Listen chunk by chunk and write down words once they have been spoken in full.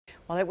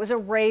Well, it was a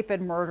rape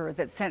and murder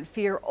that sent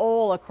fear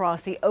all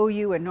across the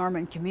OU and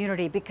Norman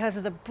community because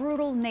of the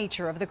brutal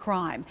nature of the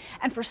crime.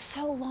 And for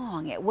so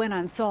long, it went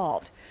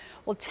unsolved.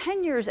 Well,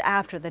 10 years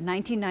after the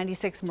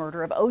 1996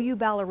 murder of OU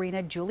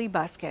ballerina Juli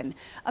Busken,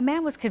 a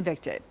man was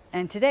convicted.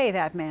 And today,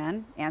 that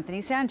man, Anthony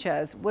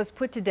Sanchez, was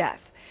put to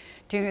death.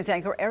 2 News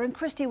anchor Aaron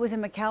Christie was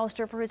in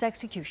McAllister for his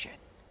execution.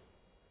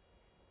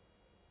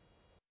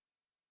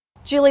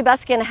 Juli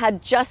Busken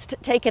had just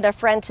taken a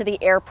friend to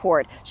the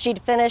airport. She'd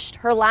finished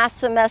her last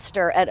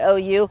semester at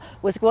OU,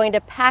 was going to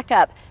pack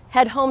up,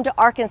 head home to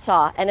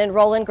Arkansas, and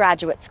enroll in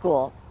graduate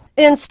school.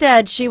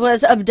 Instead, she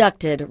was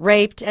abducted,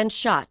 raped, and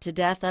shot to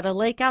death at a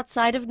lake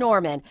outside of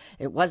Norman.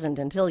 It wasn't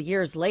until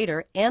years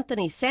later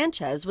Anthony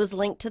Sanchez was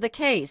linked to the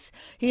case.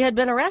 He had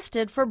been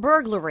arrested for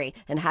burglary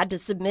and had to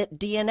submit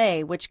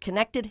DNA, which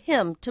connected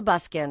him to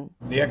Busken.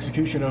 The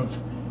execution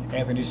of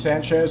Anthony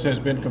Sanchez has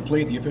been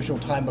complete. The official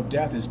time of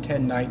death is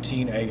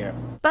 10:19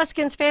 a.m.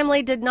 Busken's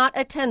family did not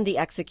attend the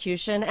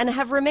execution and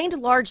have remained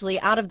largely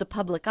out of the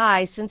public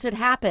eye since it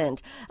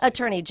happened.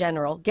 Attorney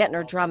General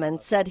Gettner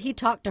Drummond said he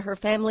talked to her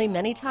family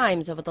many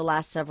times over the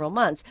last several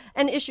months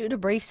and issued a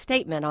brief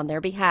statement on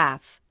their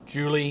behalf.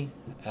 Juli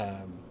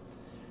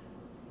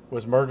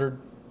was murdered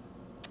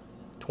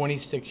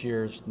 26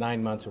 years,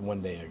 9 months, and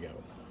 1 day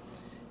ago.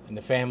 And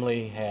the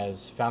family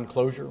has found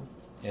closure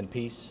and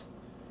peace.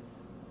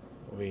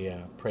 We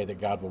pray that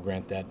God will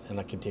grant that on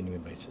a continuing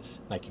basis.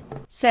 Thank you.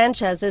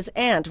 Sanchez's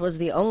aunt was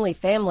the only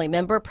family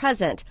member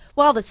present.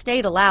 While the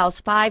state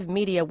allows 5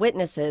 media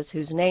witnesses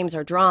whose names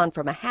are drawn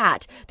from a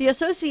hat, the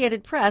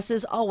Associated Press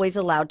is always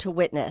allowed to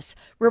witness.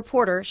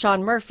 Reporter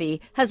Sean Murphy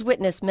has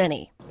witnessed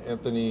many.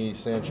 Anthony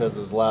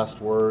Sanchez's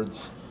last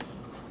words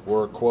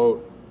were,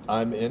 quote,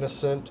 "I'm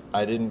innocent.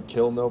 I didn't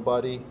kill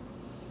nobody."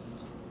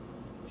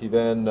 He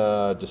then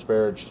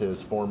disparaged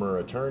his former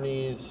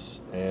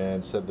attorneys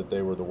and said that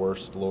they were the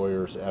worst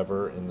lawyers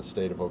ever in the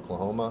state of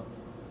Oklahoma.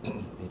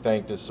 He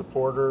thanked his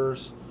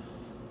supporters,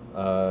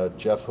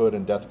 Jeff Hood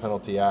and Death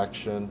Penalty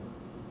Action,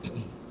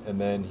 and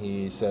then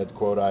he said,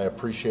 quote, "I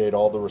appreciate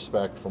all the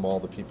respect from all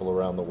the people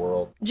around the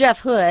world."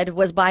 Jeff Hood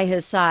was by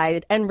his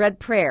side and read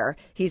prayer.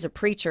 He's a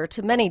preacher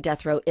to many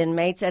death row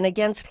inmates and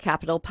against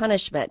capital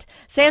punishment.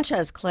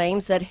 Sanchez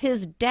claims that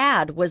his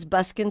dad was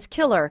Busken's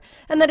killer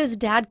and that his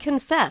dad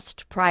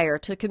confessed prior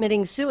to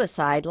committing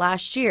suicide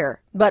last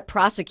year. But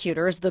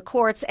prosecutors, the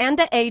courts, and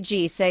the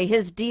AG say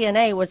his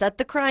DNA was at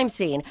the crime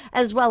scene,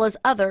 as well as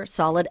other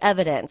solid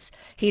evidence.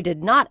 He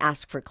did not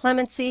ask for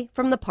clemency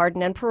from the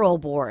Pardon and Parole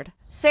Board.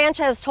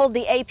 Sanchez told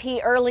the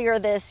AP earlier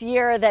this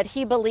year that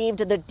he believed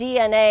the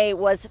DNA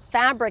was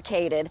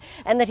fabricated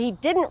and that he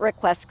didn't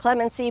request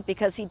clemency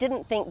because he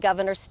didn't think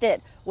Governor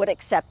Stitt would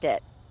accept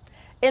it.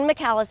 In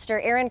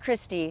McAllister, Aaron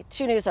Christie,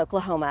 2 News,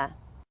 Oklahoma.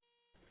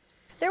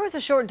 There was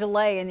a short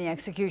delay in the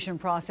execution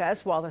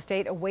process while the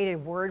state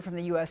awaited word from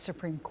the U.S.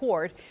 Supreme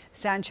Court.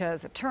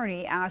 Sanchez's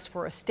attorney asked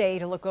for a stay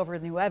to look over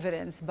new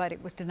evidence, but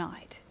it was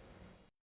denied.